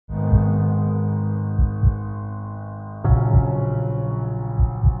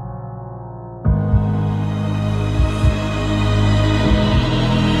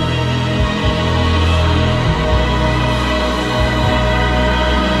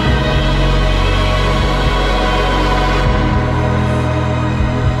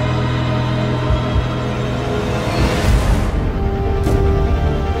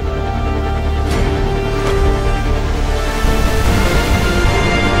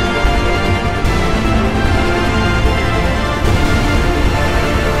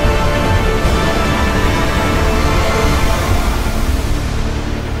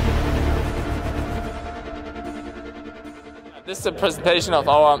is the presentation of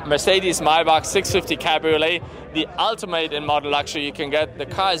our Mercedes-Maybach 650 Cabriolet, the ultimate in modern luxury you can get. The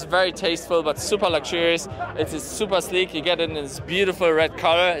car is very tasteful but super luxurious. It is super sleek. You get it in this beautiful red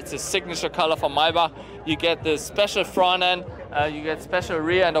color. It's a signature color for Maybach. You get the special front end, you get special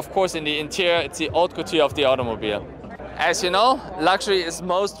rear, and of course in the interior it's the haute couture of the automobile. As you know, luxury is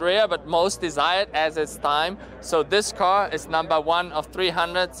most rare but most desired as it's time. So this car is number 1 of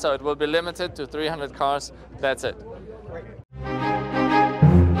 300, so it will be limited to 300 cars. That's it.